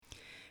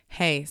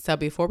Hey, so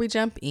before we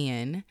jump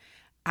in,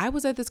 I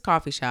was at this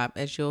coffee shop,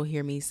 as you'll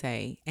hear me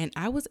say, and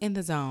I was in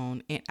the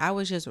zone and I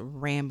was just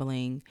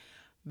rambling.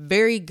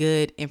 Very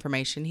good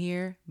information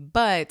here,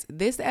 but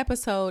this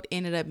episode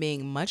ended up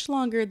being much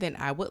longer than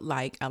I would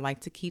like. I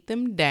like to keep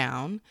them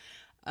down.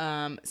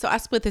 So I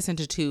split this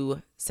into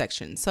two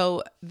sections.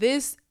 So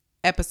this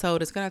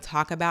episode is going to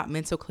talk about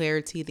mental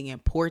clarity, the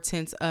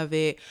importance of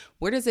it,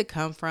 where does it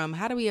come from,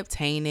 how do we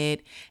obtain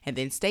it, and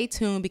then stay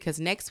tuned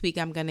because next week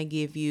I'm going to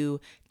give you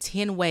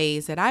 10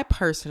 ways that I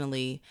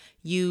personally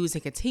use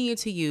and continue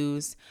to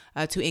use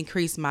to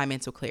increase my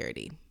mental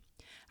clarity.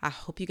 I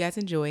hope you guys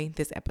enjoy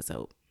this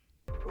episode.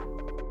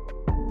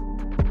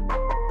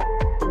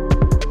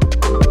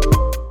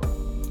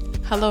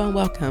 Hello and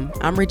welcome.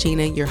 I'm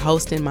Regina, your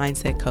host and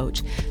mindset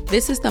coach.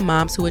 This is the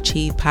Moms Who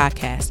Achieve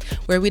podcast,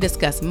 where we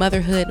discuss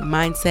motherhood,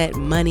 mindset,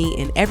 money,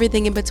 and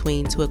everything in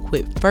between to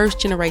equip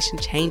first-generation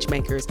change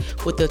makers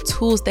with the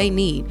tools they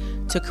need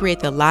to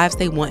create the lives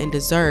they want and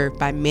deserve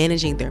by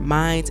managing their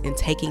minds and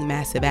taking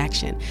massive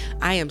action.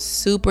 I am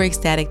super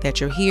ecstatic that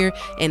you're here,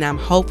 and I'm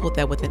hopeful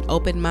that with an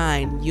open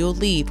mind, you'll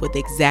leave with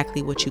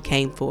exactly what you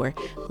came for.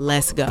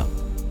 Let's go.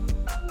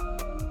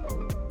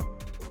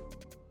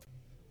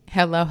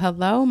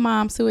 Hello,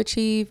 Moms Who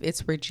Achieve.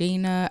 It's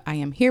Regina. I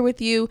am here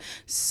with you.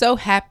 So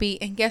happy.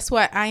 And guess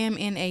what? I am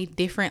in a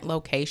different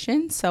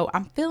location, so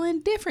I'm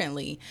feeling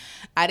differently.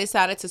 I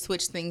decided to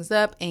switch things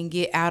up and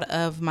get out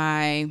of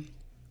my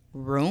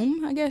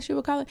room, I guess you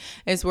would call it.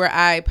 It's where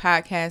I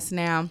podcast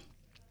now.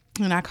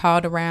 And I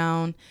called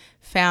around,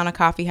 found a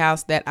coffee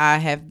house that I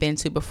have been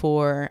to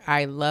before.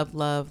 I love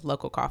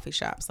local coffee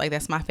shops. Like,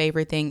 that's my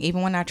favorite thing.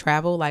 Even when I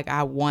travel, like,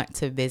 I want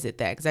to visit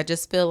that because I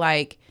just feel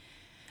like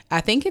I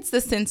think it's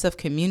the sense of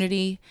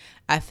community.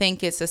 I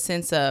think it's a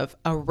sense of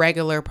a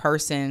regular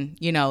person,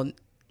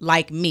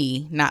 like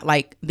me, not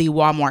like the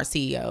Walmart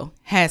CEO,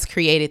 has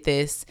created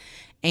this.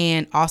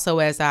 And also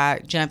as I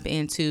jump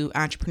into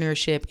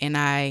entrepreneurship and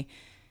I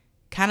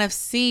kind of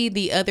see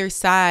the other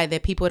side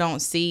that people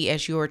don't see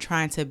as you're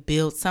trying to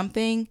build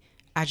something,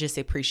 I just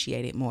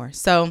appreciate it more.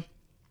 So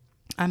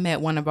I'm at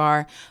one of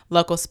our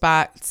local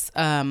spots,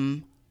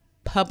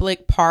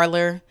 Public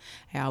Parlor.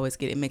 I always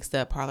get it mixed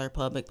up. Parlor,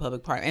 public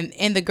parlor.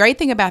 And the great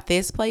thing about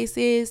this place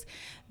is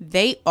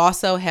they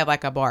also have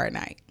like a bar at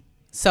night.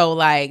 So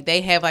like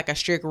they have like a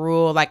strict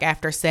rule, like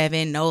after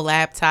 7, no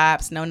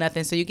laptops, no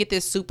nothing. So you get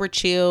this super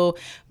chill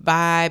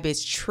vibe.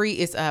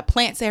 It's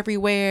plants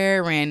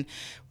everywhere and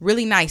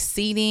really nice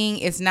seating.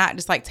 It's not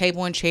just like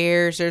table and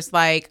chairs. There's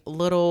like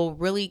little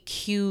really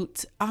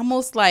cute,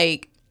 almost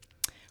like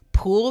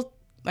pool.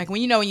 Like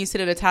when you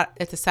sit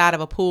at the side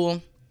of a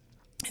pool.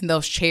 And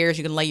those chairs,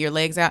 you can lay your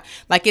legs out.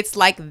 Like it's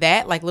like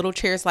that, like little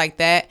chairs like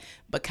that,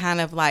 but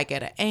kind of like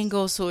at an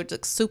angle. So it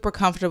looks super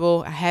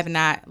comfortable. I have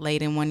not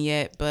laid in one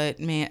yet, but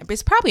man,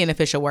 it's probably an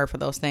official word for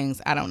those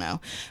things. I don't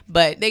know.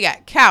 But they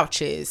got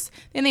couches.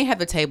 Then they have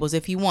the tables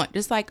if you want.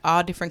 Just like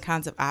all different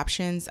kinds of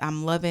options.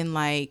 I'm loving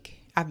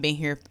I've been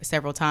here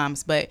several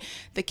times, but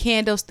the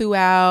candles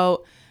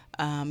throughout.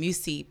 You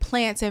see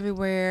plants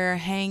everywhere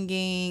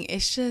hanging.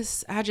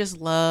 I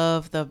just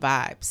love the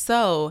vibe.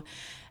 So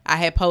I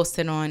had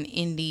posted on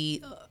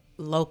Indie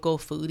Local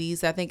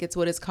Foodies, I think it's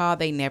what it's called.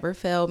 They never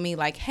failed me.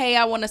 Like, hey,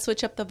 I want to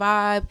switch up the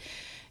vibe.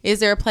 Is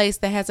there a place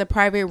that has a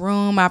private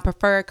room? I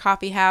prefer a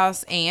coffee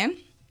house. And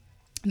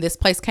this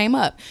place came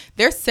up.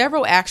 There's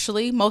several,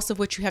 actually, most of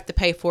which you have to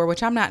pay for,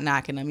 which I'm not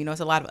knocking them.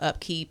 It's a lot of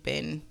upkeep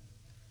and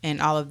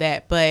all of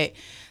that. But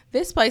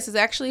this place is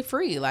actually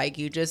free. Like,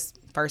 you just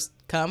first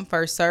come,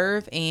 first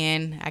serve.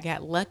 And I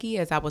got lucky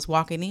as I was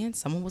walking in.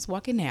 Someone was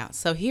walking out.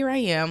 So here I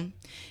am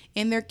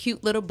in their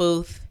cute little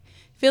booth,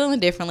 feeling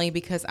differently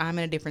because I'm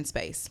in a different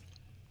space.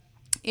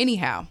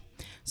 Anyhow,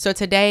 so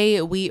today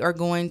we are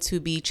going to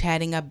be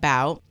chatting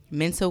about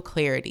mental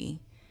clarity.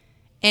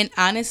 And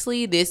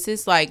honestly, this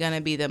is like going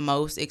to be the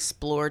most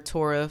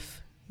explorative,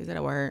 is that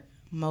a word?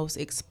 Most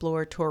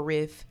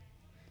explorative,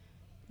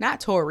 not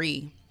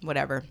Tory,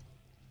 whatever,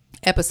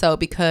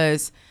 episode,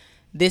 because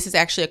this is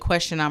actually a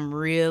question I'm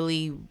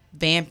really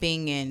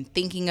vamping and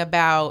thinking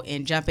about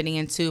and jumping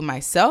into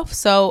myself.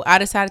 So I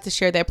decided to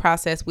share that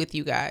process with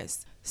you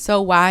guys.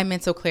 So why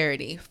mental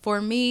clarity?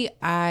 For me,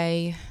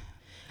 I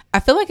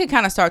feel like it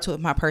kind of starts with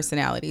my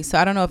personality. So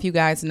I don't know if you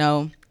guys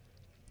know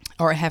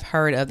or have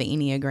heard of the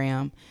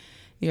Enneagram.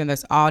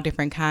 There's all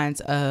different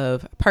kinds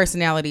of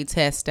personality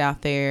tests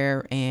out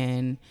there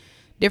and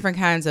different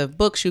kinds of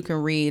books you can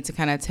read to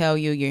kind of tell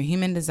you your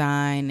human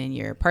design and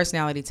your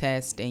personality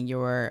test and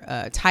your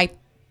type.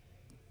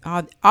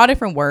 All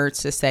different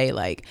words to say,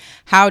 like,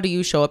 how do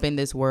you show up in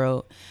this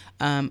world?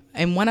 And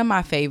one of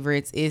my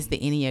favorites is the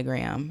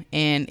Enneagram.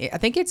 And I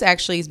think it's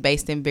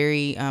based in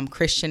very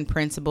Christian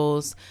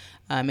principles.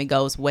 It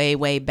goes way,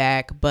 way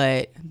back.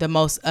 But the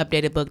most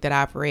updated book that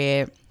I've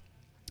read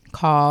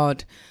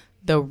called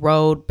The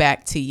Road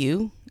Back to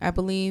You, I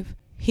believe.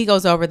 He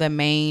goes over the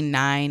main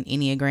 9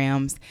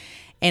 Enneagrams.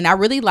 And I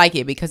really like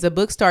it because the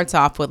book starts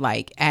off with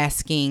like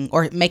asking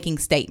or making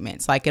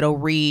statements. Like it'll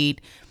read,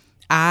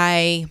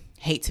 I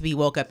hate to be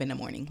woke up in the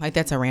morning. Like,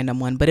 that's a random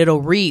one, but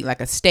it'll read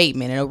like a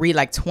statement. It'll read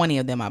like 20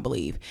 of them, I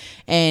believe.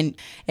 And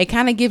it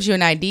kind of gives you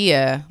an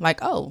idea like,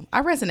 oh,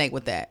 I resonate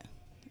with that.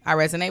 I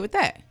resonate with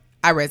that.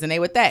 I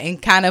resonate with that.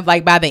 And kind of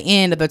like by the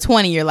end of the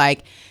 20, you're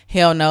like,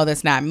 hell no,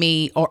 that's not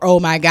me. Or, oh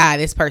my God,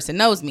 this person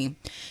knows me.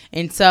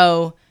 And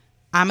so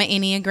I'm an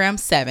Enneagram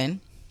 7.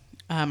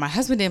 My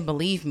husband didn't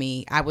believe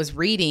me. I was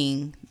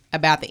reading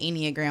about the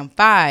Enneagram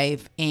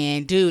 5,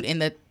 and dude, in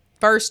the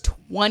first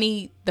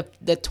 20,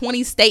 the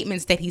 20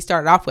 statements that he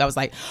started off with, I was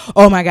like,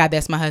 oh my God,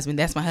 that's my husband.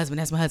 That's my husband.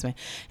 That's my husband.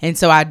 And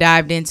so I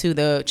dived into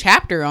the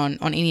chapter on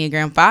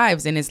Enneagram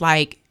 5s, and it's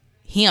like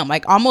him,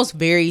 like almost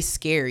very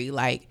scary.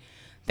 Like,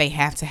 they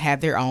have to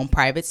have their own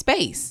private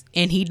space.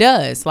 And he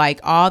does, like,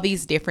 all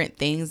these different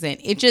things. And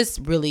it just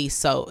really,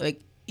 so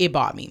like, it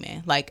bought me,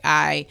 man. Like,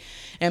 I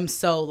am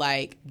so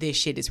like, this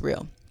shit is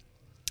real.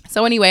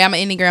 So anyway, I'm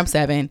an Enneagram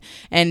 7,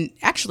 and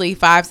actually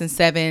 5s and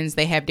 7s,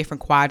 they have different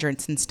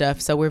quadrants and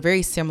stuff. So we're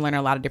very similar in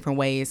a lot of different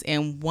ways.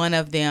 And one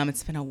of them,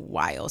 it's been a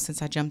while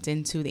since I jumped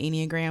into the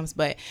Enneagrams,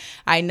 but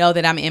I know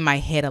that I'm in my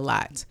head a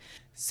lot.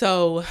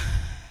 So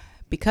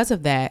because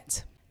of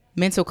that,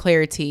 mental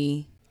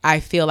clarity, I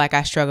feel like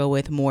I struggle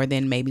with more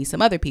than maybe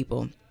some other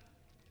people.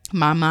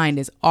 My mind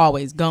is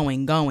always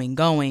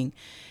going.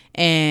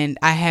 And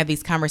I have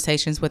these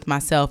conversations with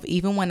myself,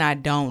 even when I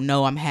don't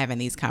know I'm having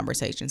these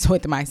conversations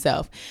with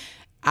myself.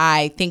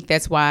 I think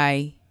that's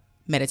why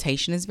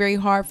meditation is very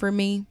hard for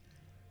me.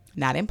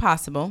 Not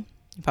impossible.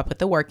 If I put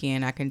the work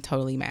in, I can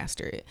totally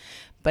master it.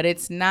 But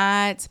it's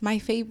not my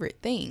favorite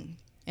thing.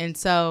 And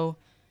so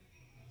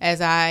as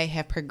I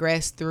have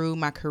progressed through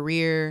my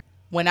career,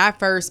 when I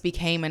first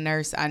became a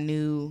nurse, I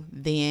knew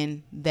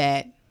then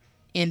that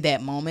in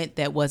that moment,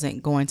 that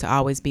wasn't going to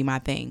always be my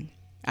thing.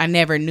 I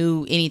never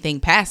knew anything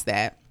past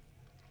that,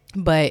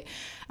 but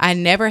I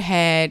never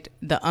had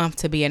the umph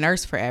to be a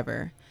nurse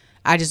forever.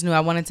 I just knew I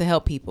wanted to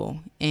help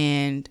people.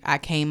 And I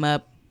came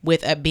up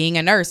with being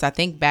a nurse, I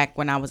think back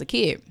when I was a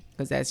kid,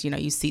 because that's,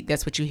 you see,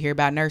 that's what you hear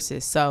about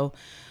nurses. So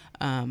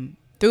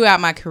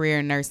throughout my career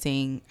in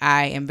nursing,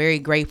 I am very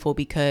grateful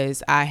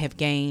because I have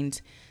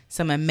gained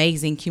some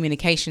amazing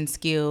communication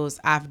skills.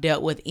 I've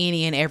dealt with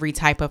any and every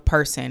type of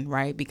person,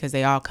 right? Because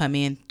they all come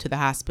in to the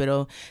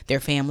hospital,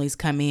 their families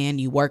come in,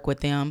 you work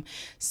with them.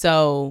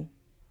 So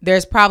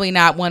there's probably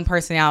not one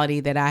personality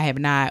that I have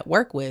not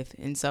worked with.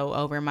 And so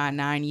over my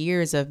 9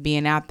 years of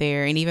being out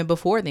there, and even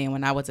before then,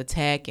 when I was a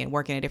tech and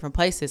working at different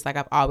places, like,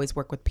 I've always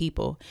worked with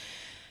people.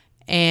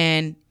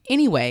 And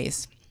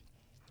anyways,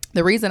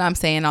 the reason I'm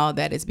saying all of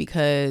that is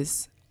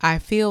because I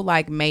feel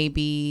like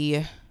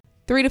maybe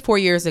 3 to 4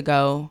 years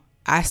ago,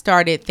 I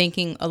started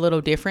thinking a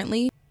little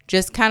differently,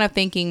 just kind of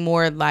thinking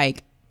more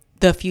like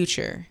the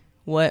future.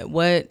 What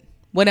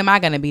am I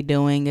going to be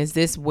doing? Is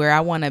this where I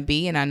want to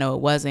be? And I know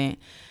it wasn't.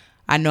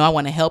 I know I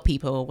want to help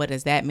people. What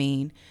does that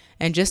mean?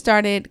 And just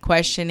started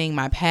questioning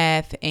my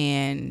path,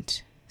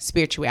 and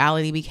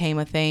spirituality became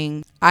a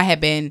thing. I had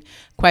been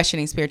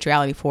questioning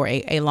spirituality for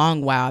a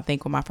long while, I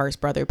think when my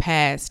first brother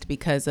passed,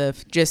 because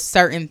of just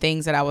certain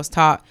things that I was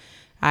taught.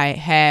 I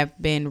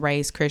have been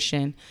raised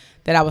Christian,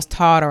 that I was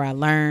taught or I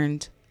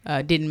learned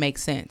didn't make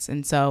sense.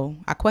 And so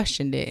I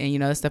questioned it.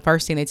 And, it's the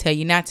first thing they tell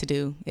you not to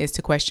do is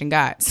to question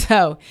God.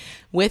 So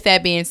with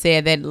that being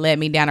said, that led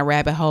me down a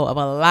rabbit hole of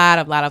a lot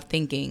of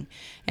thinking.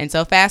 And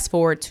so fast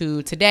forward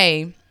to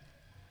today,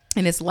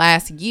 in this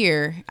last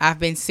year, I've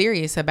been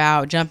serious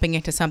about jumping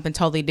into something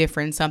totally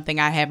different, something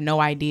I have no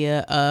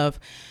idea of,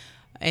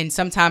 and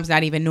sometimes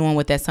not even knowing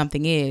what that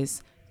something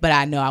is. But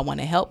I know I want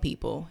to help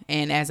people.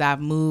 And as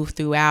I've moved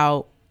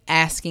throughout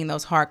asking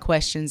those hard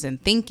questions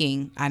and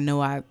thinking, I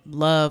know I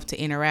love to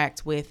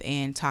interact with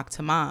and talk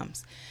to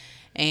moms.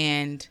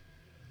 And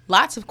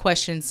lots of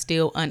questions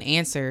still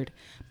unanswered.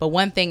 But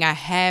one thing I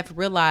have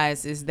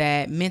realized is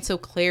that mental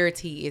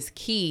clarity is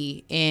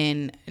key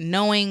in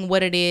knowing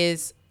what it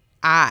is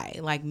I,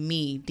 like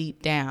me,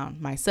 deep down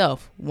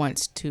myself,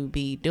 wants to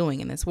be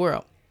doing in this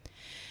world.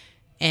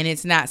 And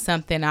it's not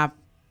something I've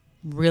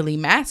really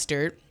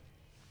mastered.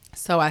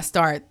 So I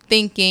start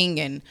thinking,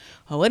 and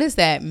what does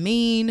that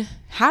mean?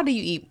 How do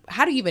you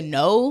even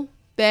know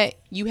that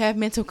you have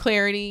mental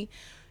clarity?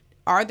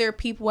 Are there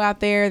people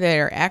out there that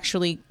are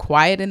actually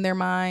quiet in their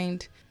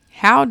mind?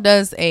 How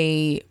does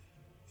a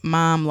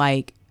mom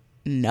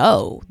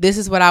know this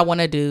is what I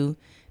want to do?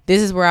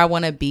 This is where I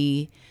want to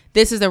be.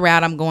 This is the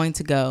route I'm going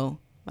to go.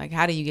 Like,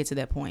 how do you get to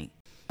that point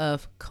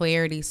of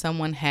clarity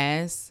someone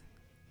has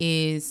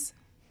is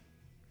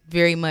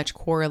very much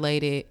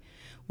correlated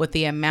with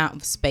the amount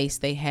of space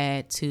they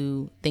had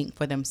to think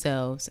for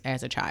themselves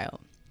as a child.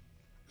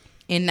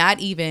 And not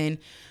even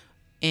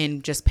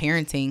in just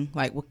parenting,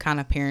 like what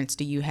kind of parents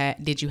did you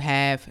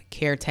have,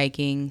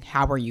 caretaking,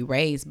 how were you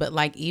raised? But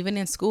like even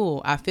in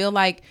school, I feel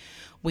like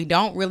we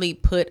don't really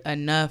put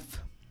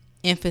enough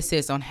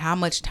emphasis on how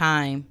much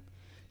time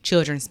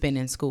children spend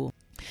in school.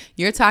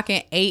 You're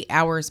talking 8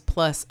 hours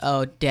plus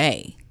a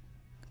day,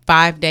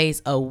 5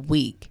 days a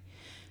week.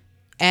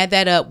 Add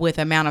that up with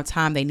amount of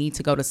time they need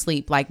to go to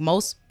sleep. Like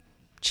most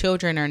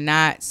children are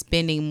not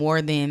spending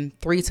more than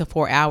 3 to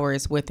 4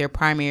 hours with their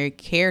primary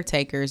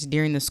caretakers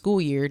during the school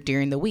year,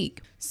 during the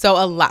week.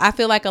 So I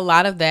feel like a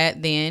lot of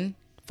that then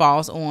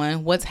falls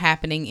on what's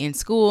happening in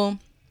school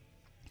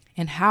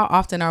and how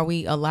often are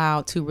we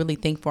allowed to really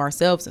think for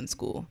ourselves in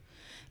school.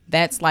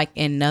 That's like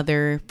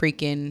another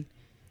freaking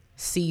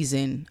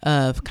season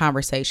of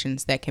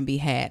conversations that can be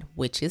had,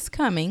 which is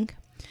coming.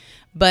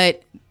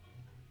 But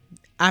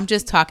I'm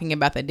just talking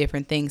about the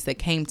different things that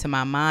came to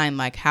my mind,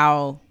 like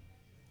how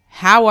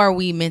are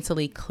we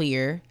mentally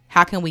clear?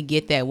 How can we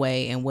get that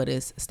way, and what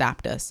has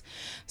stopped us?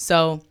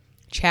 So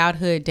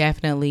childhood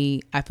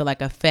definitely, I feel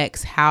like,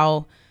 affects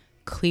how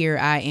clear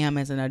I am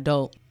as an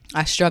adult.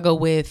 I struggle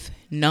with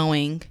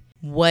knowing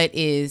what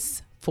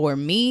is for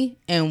me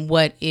and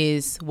what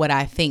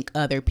I think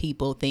other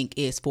people think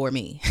is for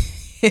me,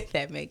 if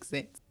that makes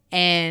sense.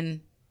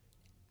 And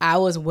I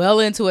was well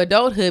into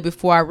adulthood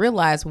before I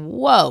realized,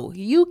 whoa,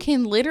 you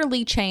can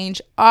literally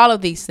change all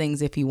of these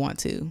things if you want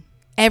to.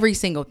 Every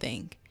single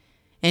thing.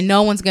 And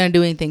no one's going to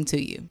do anything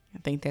to you. I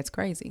think that's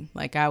crazy.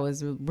 Like, I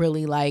was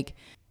really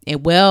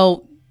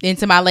well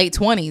into my late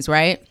 20s,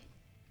 right?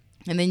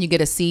 And then you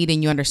get a seed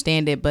and you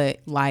understand it, but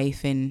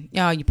life and,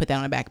 you put that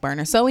on the back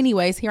burner. So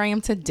anyways, here I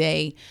am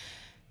today,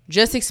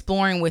 just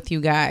exploring with you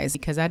guys,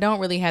 because I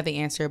don't really have the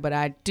answer, but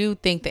I do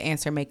think the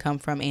answer may come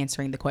from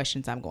answering the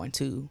questions I'm going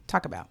to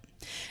talk about.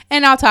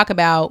 And I'll talk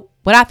about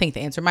what I think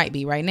the answer might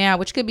be right now,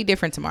 which could be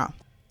different tomorrow.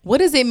 What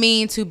does it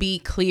mean to be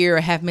clear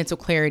or have mental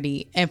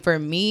clarity? And for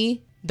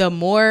me, the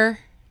more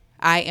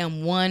I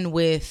am one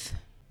with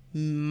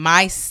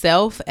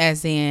myself,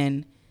 as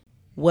in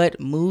what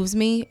moves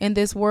me in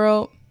this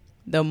world,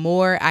 the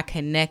more I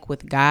connect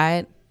with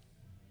God,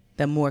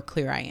 the more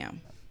clear I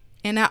am.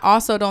 And I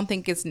also don't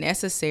think it's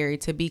necessary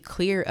to be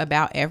clear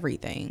about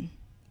everything.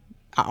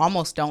 I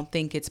almost don't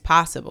think it's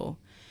possible.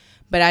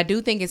 But I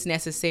do think it's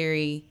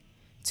necessary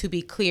to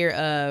be clear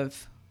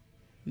of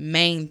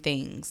main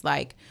things.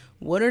 Like,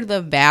 what are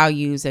the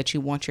values that you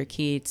want your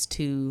kids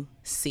to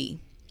see,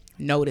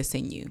 notice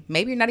in you?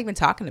 Maybe you're not even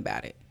talking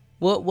about it.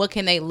 What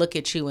can they look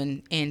at you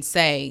and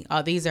say,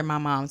 oh, these are my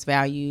mom's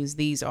values.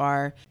 These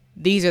are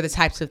the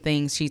types of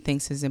things she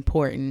thinks is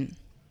important.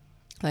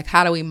 Like,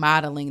 how are we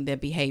modeling the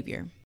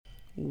behavior?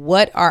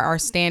 What are our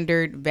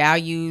standard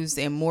values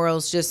and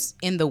morals just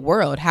in the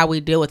world? How we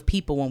deal with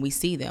people when we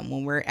see them,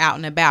 when we're out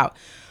and about?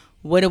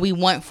 What do we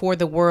want for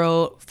the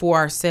world, for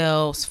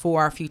ourselves,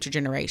 for our future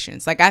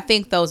generations? Like, I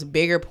think those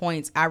bigger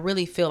points, I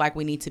really feel like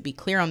we need to be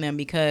clear on them,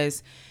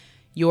 because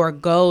your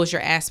goals,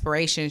 your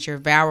aspirations, your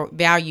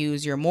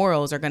values, your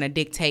morals are going to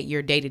dictate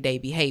your day-to-day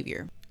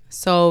behavior.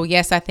 So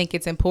yes, I think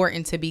it's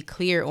important to be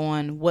clear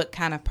on what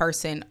kind of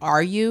person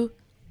are you?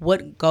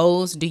 What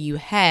goals do you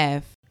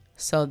have,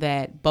 so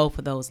that both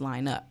of those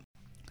line up?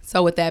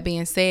 So with that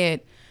being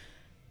said,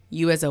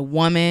 you as a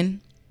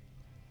woman,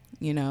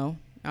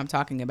 I'm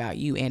talking about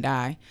you and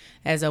I,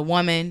 as a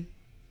woman,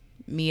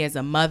 me as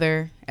a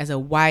mother, as a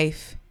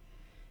wife,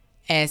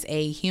 as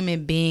a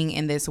human being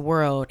in this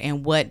world,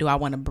 and what do I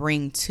want to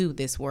bring to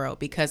this world?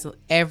 Because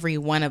every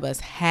one of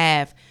us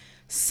have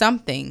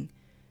something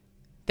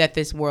that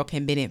this world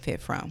can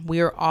benefit from. We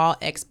are all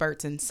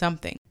experts in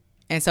something.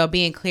 And so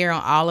being clear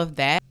on all of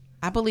that,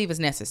 I believe, is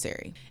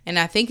necessary. And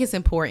I think it's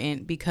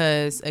important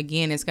because,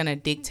 again, it's going to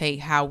dictate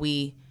how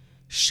we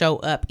show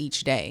up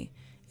each day.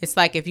 It's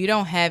like, if you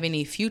don't have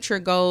any future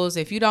goals,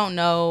 if you don't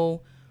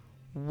know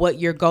what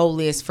your goal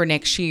is for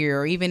next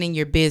year, or even in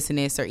your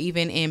business, or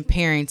even in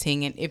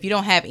parenting, and if you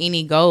don't have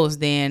any goals,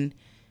 then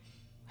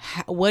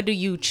what do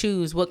you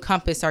choose? What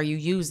compass are you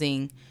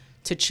using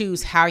to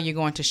choose how you're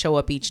going to show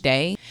up each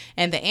day?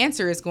 And the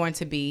answer is going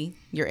to be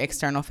your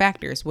external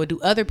factors. What do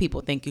other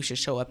people think you should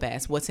show up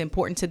as? What's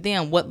important to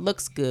them? What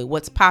looks good?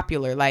 What's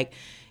popular? Like,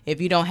 if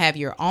you don't have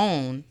your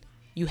own,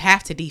 you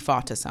have to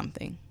default to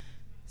something.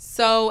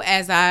 So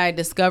as I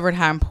discovered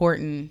how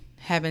important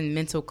having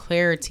mental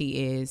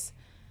clarity is,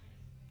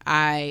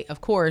 I,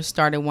 of course,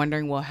 started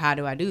wondering, well, how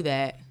do I do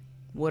that?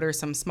 What are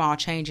some small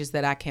changes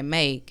that I can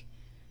make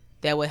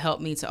that would help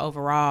me to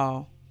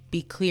overall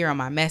be clear on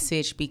my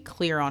message, be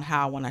clear on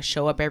how I want to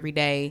show up every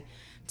day,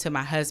 to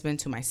my husband,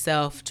 to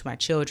myself, to my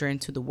children,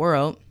 to the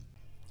world,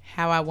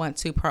 how I want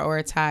to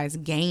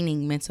prioritize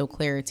gaining mental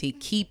clarity,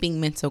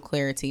 keeping mental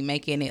clarity,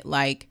 making it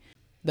like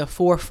the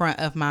forefront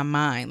of my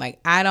mind. Like,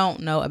 I don't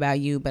know about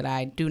you, but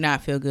I do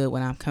not feel good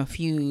when I'm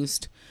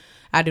confused.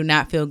 I do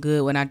not feel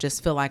good when I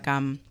just feel like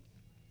I'm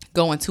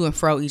going to and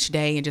fro each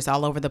day and just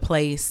all over the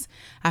place.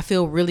 I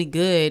feel really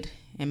good,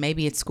 and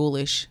maybe it's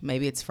schoolish.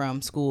 Maybe it's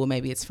from school.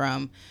 Maybe it's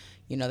from,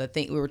 the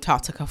thing we were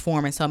taught to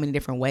conform in so many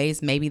different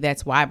ways. Maybe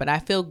that's why. But I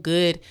feel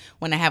good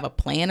when I have a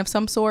plan of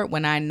some sort,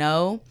 when I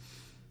know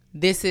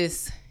this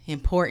is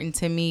important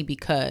to me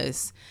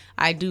because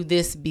I do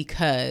this,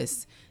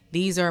 because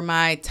these are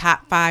my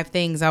top 5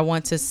 things I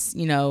want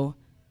to,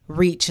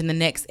 reach in the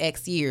next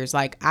X years.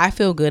 Like, I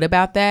feel good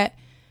about that.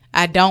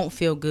 I don't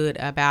feel good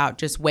about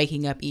just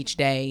waking up each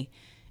day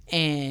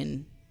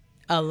and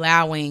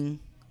allowing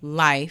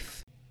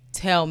life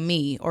tell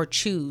me or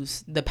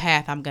choose the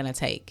path I'm going to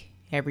take.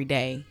 every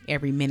day,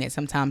 every minute,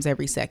 sometimes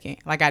every second.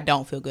 Like, I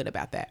don't feel good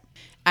about that.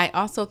 I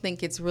also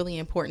think it's really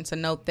important to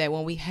note that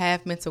when we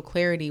have mental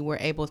clarity, we're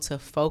able to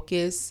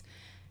focus,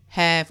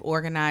 have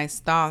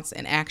organized thoughts,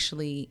 and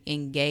actually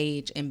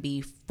engage and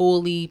be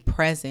fully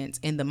present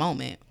in the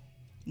moment,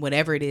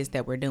 whatever it is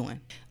that we're doing.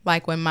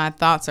 Like, when my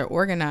thoughts are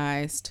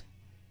organized,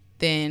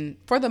 then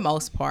for the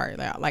most part,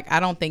 like, I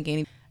don't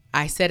think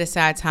I set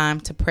aside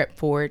time to prep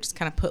for it, just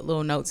kind of put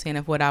little notes in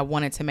of what I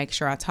wanted to make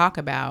sure I talk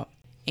about.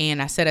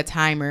 And I set a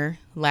timer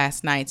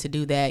last night to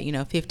do that,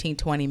 15,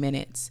 20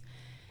 minutes.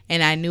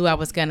 And I knew I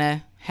was going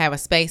to have a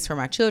space for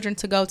my children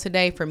to go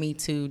today for me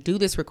to do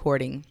this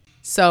recording.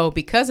 So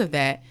because of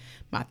that,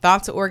 my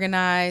thoughts are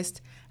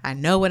organized. I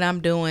know what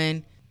I'm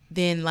doing.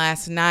 Then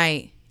last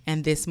night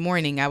and this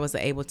morning, I was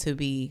able to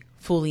be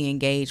fully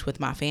engaged with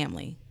my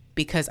family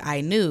because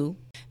I knew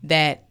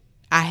that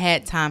I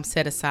had time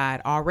set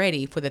aside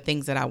already for the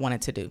things that I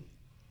wanted to do.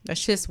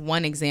 That's just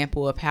one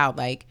example of how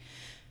like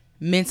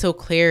mental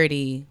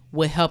clarity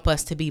would help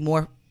us to be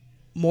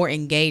more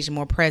engaged,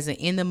 more present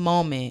in the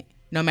moment,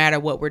 no matter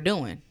what we're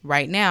doing.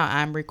 Right now,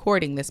 I'm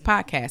recording this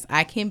podcast.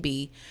 I can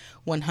be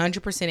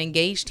 100%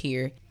 engaged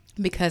here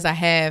because I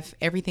have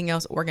everything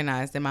else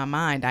organized in my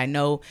mind. I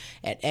know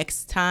at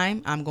X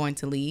time I'm going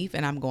to leave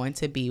and I'm going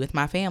to be with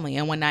my family.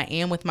 And when I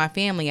am with my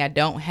family, I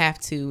don't have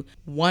to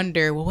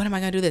wonder, well, when am I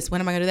going to do this?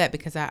 When am I going to do that?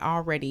 Because I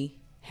already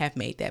have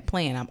made that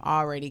plan. I'm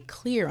already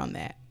clear on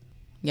that.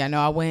 Yeah, I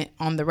know I went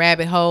on the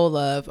rabbit hole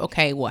of,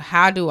 okay, well,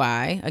 how do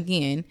I,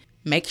 again,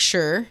 make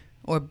sure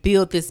or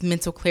build this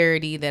mental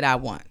clarity that I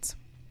want?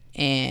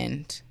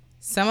 And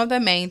some of the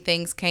main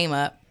things came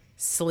up: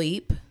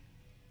 sleep.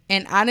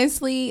 And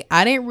honestly,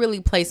 I didn't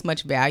really place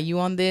much value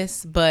on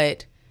this,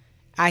 but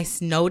I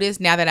noticed,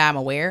 now that I'm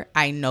aware,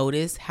 I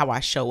notice how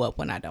I show up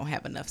when I don't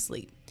have enough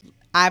sleep.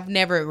 I've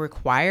never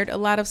required a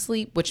lot of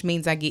sleep, which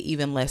means I get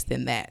even less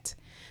than that.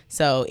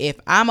 So if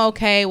I'm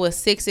okay with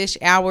 6-ish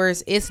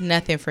hours, it's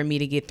nothing for me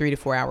to get 3 to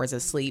 4 hours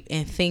of sleep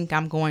and think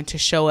I'm going to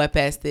show up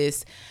as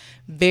this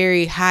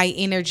very high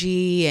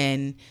energy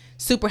and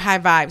super high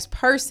vibes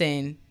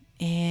person.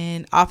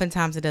 And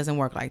oftentimes it doesn't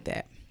work like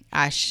that.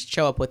 I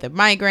show up with a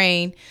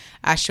migraine.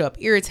 I show up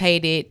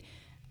irritated.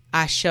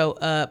 I show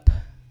up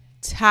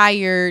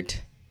tired,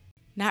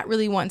 not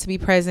really wanting to be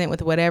present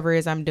with whatever it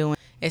is I'm doing,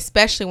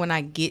 especially when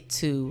I get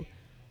to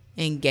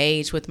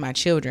engage with my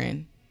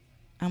children.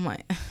 I'm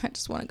like, I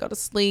just want to go to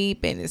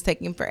sleep, and it's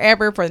taking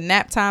forever for the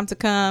nap time to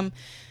come.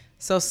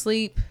 So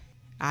sleep,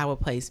 I will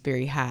place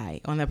very high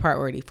on the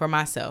priority for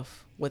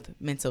myself with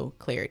mental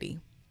clarity.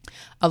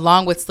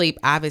 Along with sleep,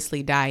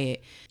 obviously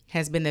diet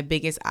has been the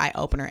biggest eye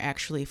opener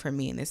actually for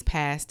me in this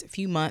past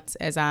few months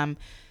as I'm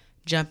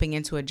jumping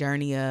into a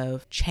journey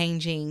of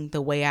changing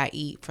the way I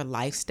eat for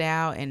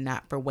lifestyle and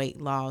not for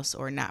weight loss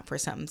or not for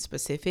something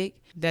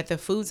specific. That the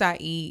foods I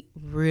eat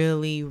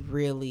really,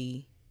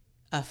 really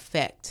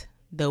affect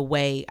the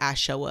way I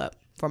show up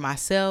for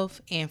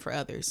myself and for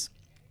others.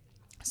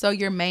 So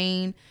your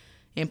main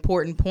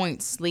important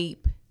points: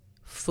 sleep,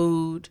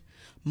 food,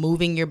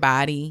 moving your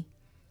body.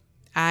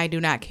 I do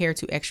not care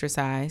to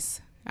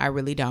exercise. I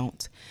really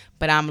don't.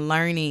 But I'm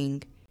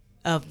learning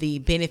of the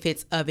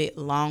benefits of it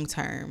long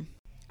term.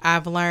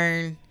 I've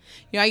learned,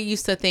 I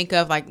used to think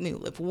of like,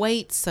 lift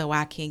weights so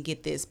I can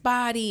get this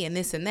body and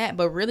this and that.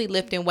 But really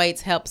lifting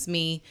weights helps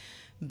me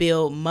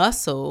build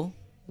muscle,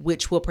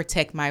 which will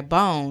protect my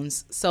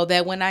bones so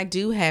that when I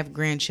do have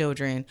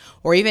grandchildren,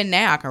 or even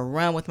now I can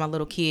run with my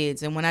little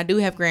kids. And when I do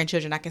have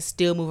grandchildren, I can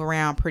still move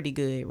around pretty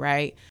good,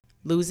 right?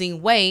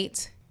 Losing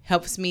weight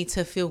helps me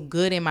to feel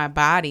good in my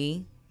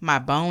body, my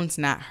bones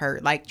not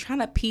hurt, like trying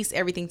to piece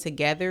everything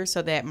together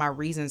so that my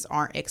reasons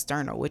aren't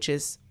external, which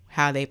is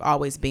how they've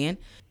always been.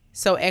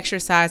 So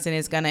exercising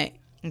is going to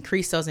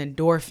increase those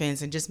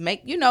endorphins and just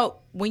make,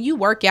 when you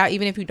work out,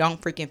 even if you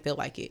don't freaking feel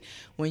like it,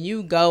 when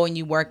you go and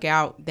you work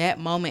out, that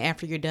moment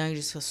after you're done, you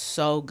just feel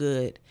so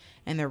good.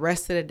 And the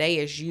rest of the day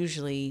is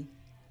usually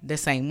the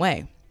same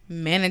way.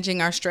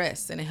 Managing our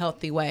stress in a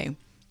healthy way.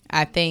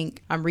 I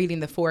think I'm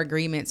reading the 4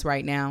 Agreements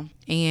right now,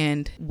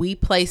 and we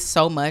place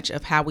so much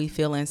of how we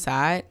feel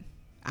inside.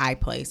 I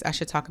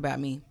should talk about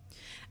me.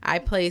 I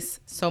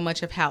place so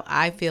much of how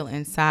I feel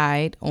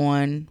inside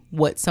on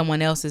what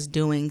someone else is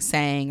doing,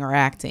 saying, or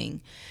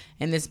acting.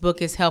 And this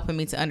book is helping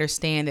me to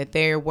understand that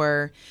there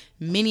were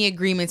many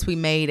agreements we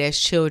made as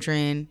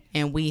children,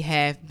 and we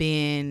have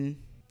been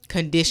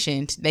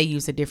conditioned. They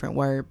use a different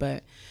word,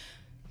 but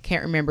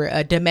can't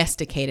remember.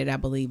 Domesticated, I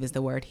believe, is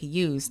the word he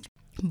used.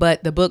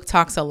 But the book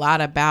talks a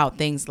lot about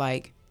things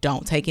like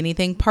don't take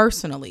anything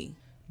personally,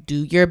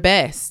 do your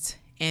best,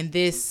 and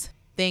this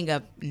thing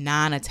of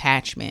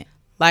non-attachment.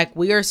 Like,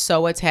 we are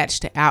so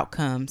attached to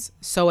outcomes,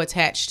 so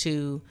attached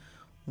to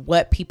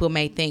what people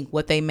may think,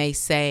 what they may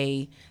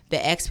say,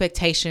 the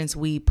expectations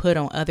we put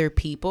on other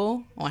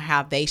people on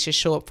how they should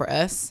show up for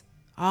us.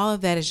 All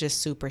of that is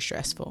just super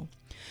stressful.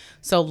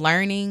 So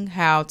learning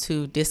how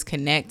to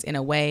disconnect in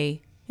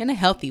a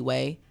healthy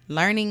way,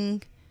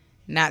 learning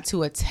not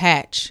to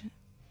attach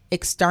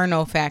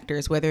external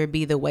factors, whether it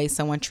be the way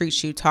someone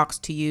treats you, talks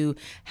to you,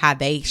 how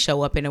they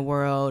show up in the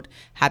world,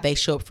 how they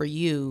show up for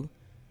you,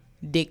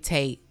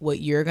 dictate what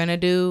you're going to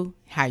do,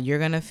 how you're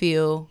going to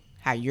feel,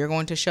 how you're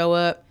going to show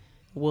up,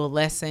 will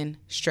lessen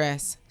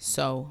stress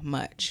so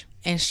much.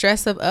 And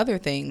stress of other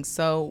things.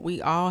 So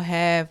we all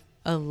have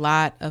a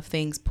lot of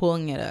things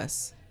pulling at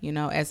us. You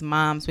know, as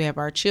moms, we have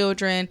our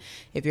children.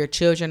 If your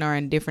children are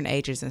in different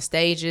ages and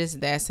stages,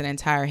 that's an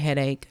entire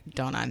headache.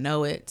 Don't I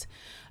know it?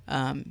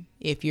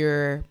 If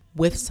you're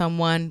with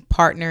someone,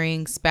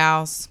 partnering,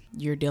 spouse,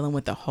 you're dealing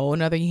with a whole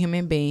nother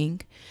human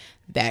being.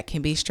 That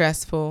can be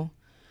stressful.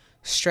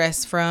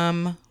 Stress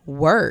from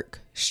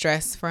work,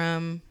 stress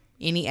from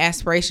any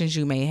aspirations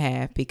you may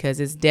have, because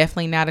it's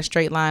definitely not a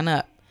straight line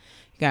up.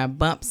 You got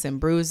bumps and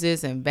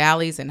bruises and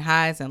valleys and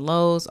highs and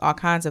lows, all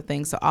kinds of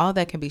things. So all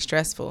that can be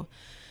stressful.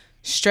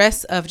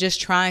 Stress of just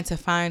trying to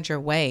find your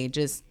way,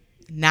 just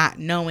not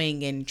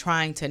knowing and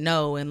trying to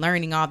know and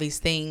learning all these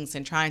things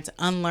and trying to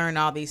unlearn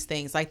all these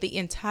things. Like the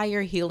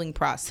entire healing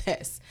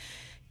process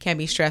can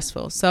be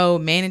stressful. So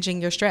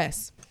managing your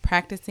stress,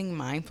 practicing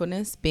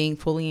mindfulness, being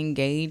fully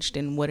engaged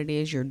in what it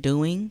is you're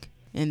doing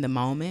in the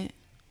moment,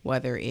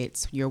 whether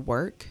it's your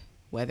work,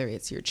 whether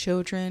it's your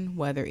children,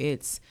 whether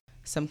it's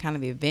some kind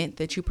of event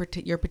that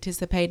you're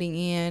participating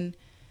in,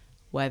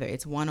 whether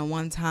it's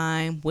one-on-one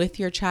time with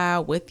your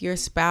child, with your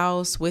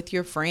spouse, with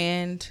your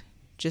friend,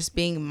 just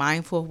being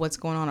mindful of what's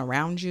going on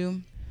around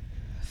you,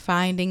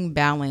 finding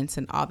balance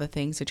in all the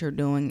things that you're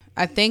doing.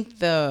 I think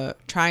the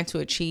trying to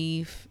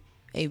achieve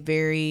a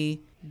very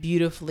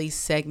beautifully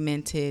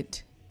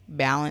segmented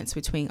balance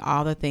between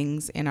all the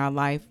things in our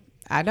life,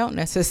 I don't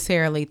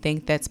necessarily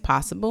think that's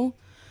possible.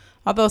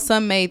 Although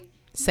some may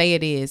say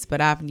it is, but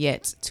I've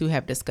yet to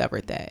have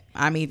discovered that.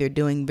 I'm either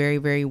doing very,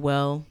 very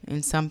well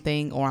in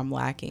something or I'm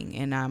lacking.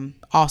 And I'm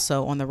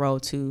also on the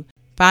road to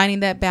finding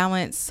that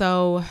balance.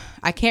 So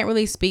I can't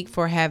really speak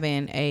for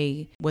having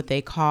a what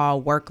they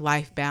call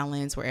work-life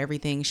balance where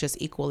everything's just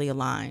equally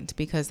aligned,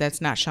 because that's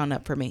not shown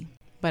up for me.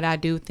 But I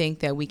do think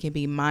that we can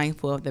be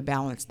mindful of the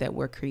balance that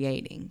we're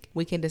creating.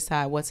 We can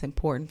decide what's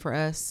important for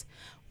us,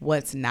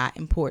 what's not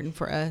important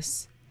for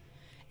us.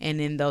 And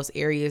in those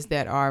areas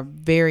that are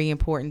very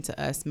important to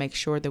us, make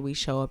sure that we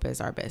show up as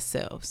our best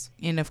selves.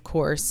 And of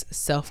course,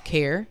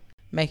 self-care,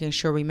 making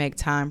sure we make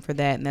time for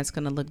that. And that's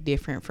going to look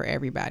different for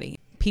everybody.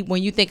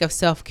 When you think of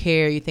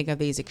self-care, you think of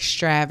these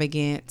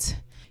extravagant,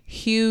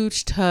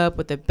 huge tub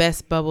with the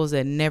best bubbles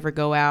that never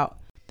go out,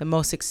 the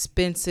most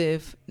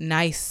expensive,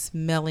 nice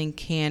smelling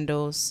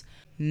candles.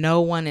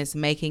 No one is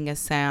making a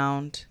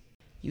sound.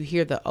 You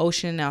hear the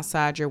ocean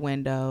outside your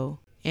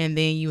window. And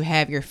then you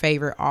have your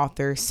favorite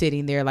author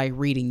sitting there like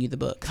reading you the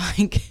book.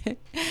 Like,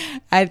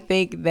 I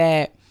think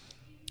that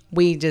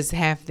we just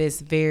have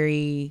this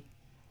very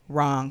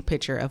wrong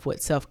picture of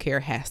what self-care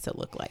has to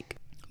look like.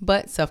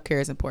 But self-care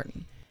is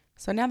important.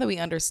 So now that we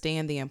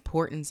understand the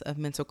importance of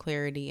mental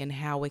clarity and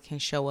how it can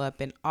show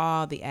up in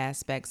all the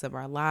aspects of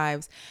our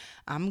lives,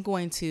 I'm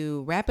going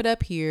to wrap it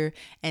up here.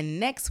 And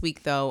next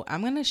week, though,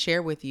 I'm going to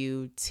share with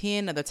you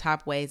 10 of the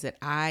top ways that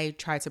I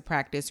try to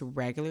practice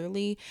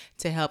regularly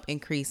to help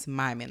increase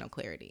my mental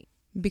clarity.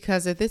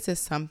 Because if this is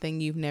something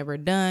you've never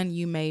done,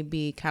 you may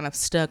be kind of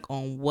stuck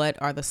on what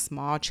are the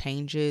small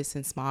changes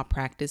and small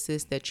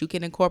practices that you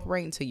can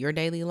incorporate into your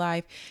daily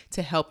life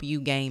to help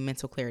you gain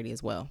mental clarity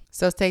as well.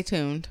 So stay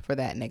tuned for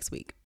that next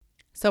week.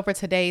 So for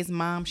today's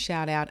mom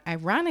shout out,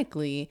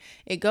 ironically,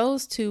 it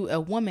goes to a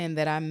woman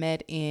that I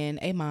met in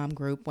a mom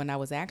group when I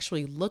was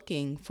actually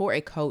looking for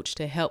a coach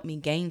to help me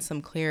gain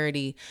some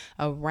clarity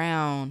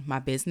around my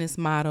business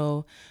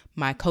model,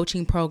 my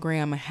coaching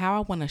program, and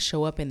how I want to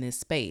show up in this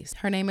space.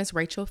 Her name is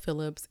Rachel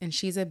Phillips, and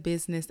she's a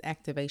business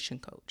activation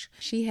coach.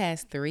 She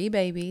has 3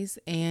 babies,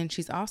 and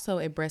she's also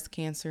a breast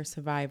cancer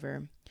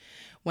survivor.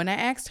 When I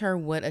asked her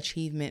what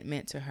achievement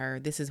meant to her,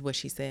 this is what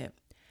she said: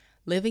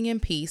 living in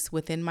peace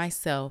within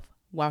myself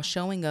while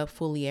showing up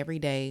fully every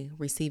day,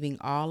 receiving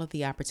all of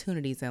the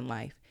opportunities in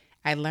life.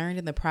 I learned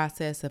in the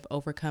process of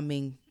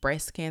overcoming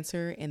breast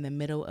cancer in the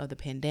middle of the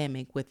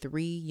pandemic with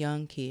 3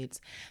 young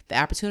kids. The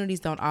opportunities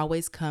don't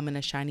always come in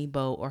a shiny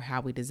bow or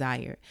how we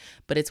desire,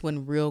 but it's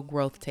when real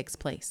growth takes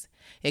place.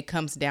 It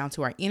comes down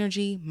to our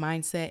energy,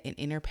 mindset, and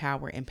inner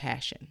power and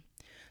passion.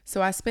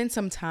 So I spent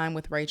some time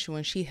with Rachel,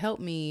 and she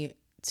helped me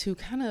to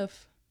kind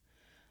of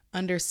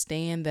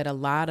understand that a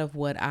lot of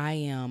what I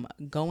am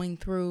going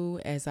through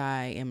as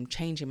I am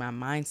changing my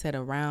mindset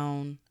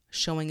around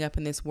showing up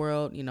in this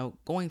world,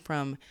 going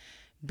from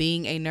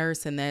being a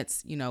nurse, and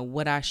that's,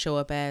 what I show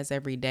up as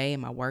every day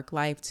in my work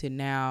life, to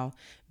now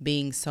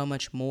being so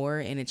much more.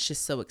 And it's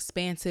just so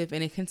expansive,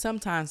 and it can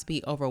sometimes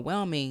be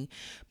overwhelming.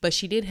 But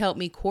she did help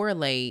me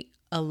correlate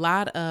a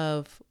lot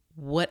of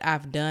what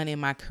I've done in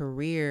my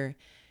career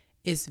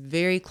is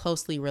very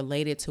closely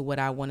related to what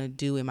I want to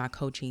do in my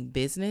coaching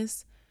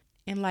business.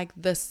 And like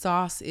the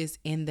sauce is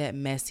in that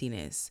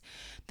messiness.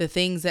 The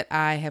things that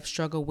I have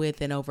struggled with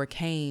and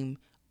overcame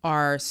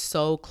are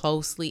so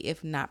closely,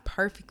 if not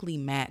perfectly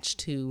matched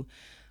to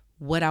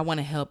what I want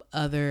to help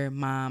other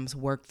moms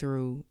work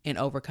through and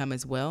overcome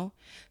as well.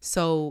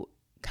 So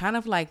kind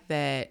of like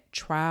that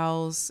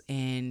trials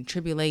and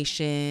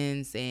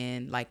tribulations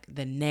and like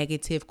the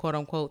negative quote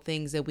unquote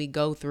things that we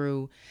go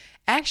through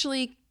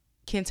actually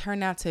can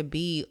turn out to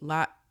be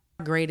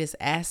greatest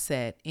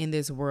asset in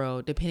this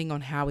world, depending on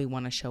how we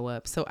want to show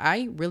up. So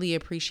I really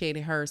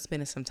appreciated her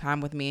spending some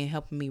time with me and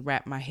helping me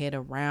wrap my head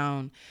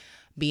around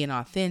being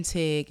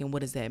authentic and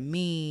what does that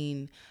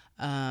mean,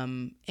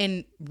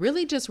 and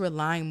really just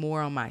relying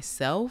more on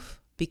myself,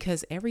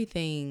 because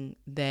everything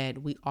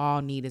that we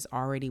all need is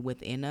already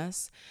within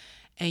us.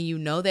 And you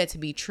know that to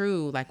be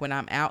true, like when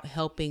I'm out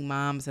helping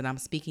moms and I'm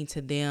speaking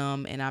to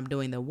them and I'm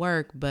doing the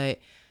work. But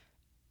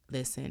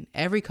listen,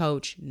 every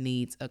coach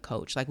needs a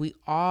coach. Like we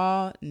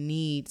all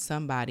need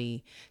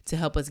somebody to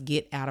help us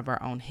get out of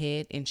our own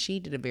head. And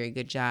she did a very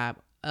good job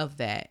of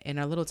that in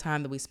our little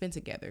time that we spent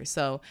together.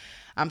 So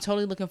I'm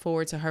totally looking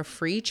forward to her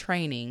free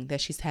training that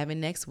she's having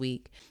next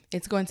week.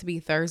 It's going to be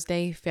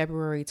Thursday,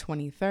 February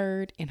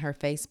 23rd in her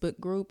Facebook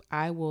group.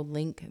 I will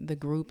link the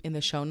group in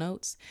the show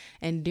notes.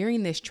 And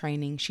during this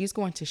training, she's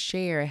going to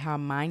share how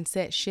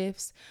mindset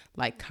shifts,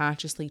 like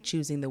consciously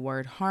choosing the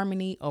word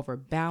harmony over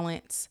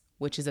balance,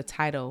 which is a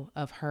title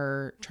of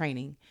her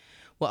training,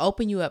 will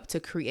open you up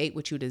to create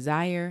what you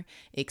desire,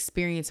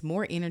 experience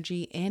more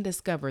energy, and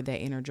discover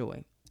that inner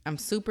joy. I'm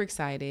super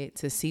excited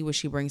to see what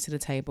she brings to the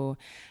table.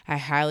 I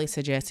highly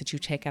suggest that you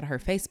check out her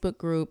Facebook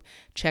group,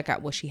 check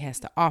out what she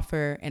has to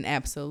offer, and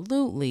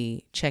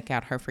absolutely check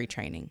out her free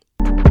training.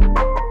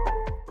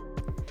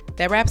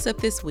 That wraps up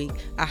this week.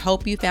 I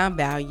hope you found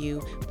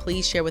value.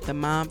 Please share with a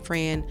mom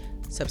friend,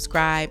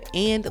 subscribe,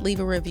 and leave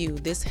a review.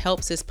 This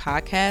helps this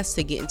podcast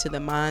to get into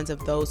the minds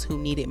of those who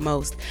need it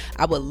most.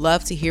 I would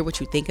love to hear what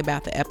you think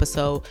about the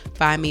episode.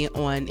 Find me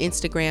on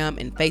Instagram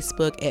and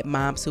Facebook at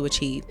Moms Who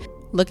Achieve.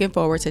 Looking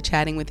forward to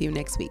chatting with you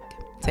next week.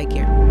 Take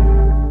care.